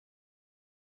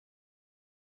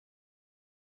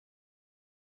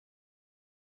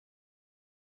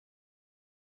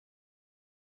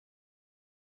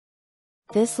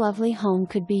This lovely home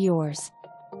could be yours.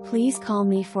 Please call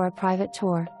me for a private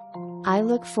tour. I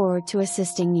look forward to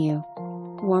assisting you.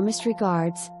 Warmest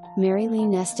regards, Merrilee.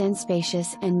 Nestande.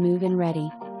 Spacious and move-in ready.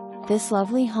 This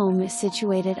lovely home is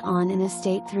situated on an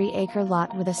estate 3-acre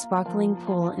lot with a sparkling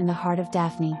pool in the heart of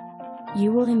Daphne.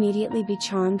 You will immediately be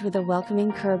charmed with the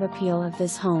welcoming curb appeal of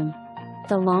this home.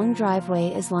 The long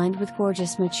driveway is lined with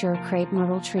gorgeous mature Crepe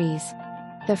Myrtle trees.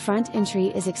 The front entry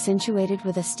is accentuated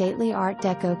with a stately Art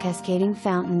Deco cascading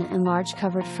fountain and large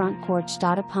covered front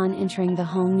porch.Upon entering the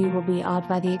home you will be awed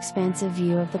by the expansive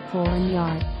view of the pool and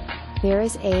yard. There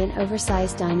is an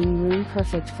oversized dining room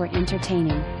perfect for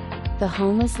entertaining. The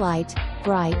home is light,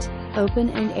 bright, open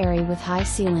and airy with high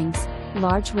ceilings,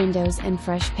 large windows and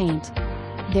fresh paint.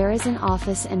 There is an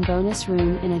office and bonus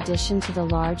room in addition to the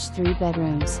large 3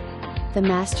 bedrooms. The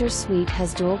master suite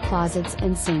has dual closets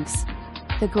and sinks.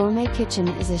 The gourmet kitchen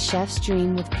is a chef's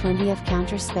dream with plenty of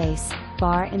counter space,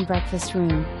 bar and breakfast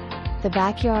room. The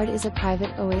backyard is a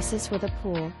private oasis with a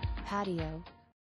pool, patio,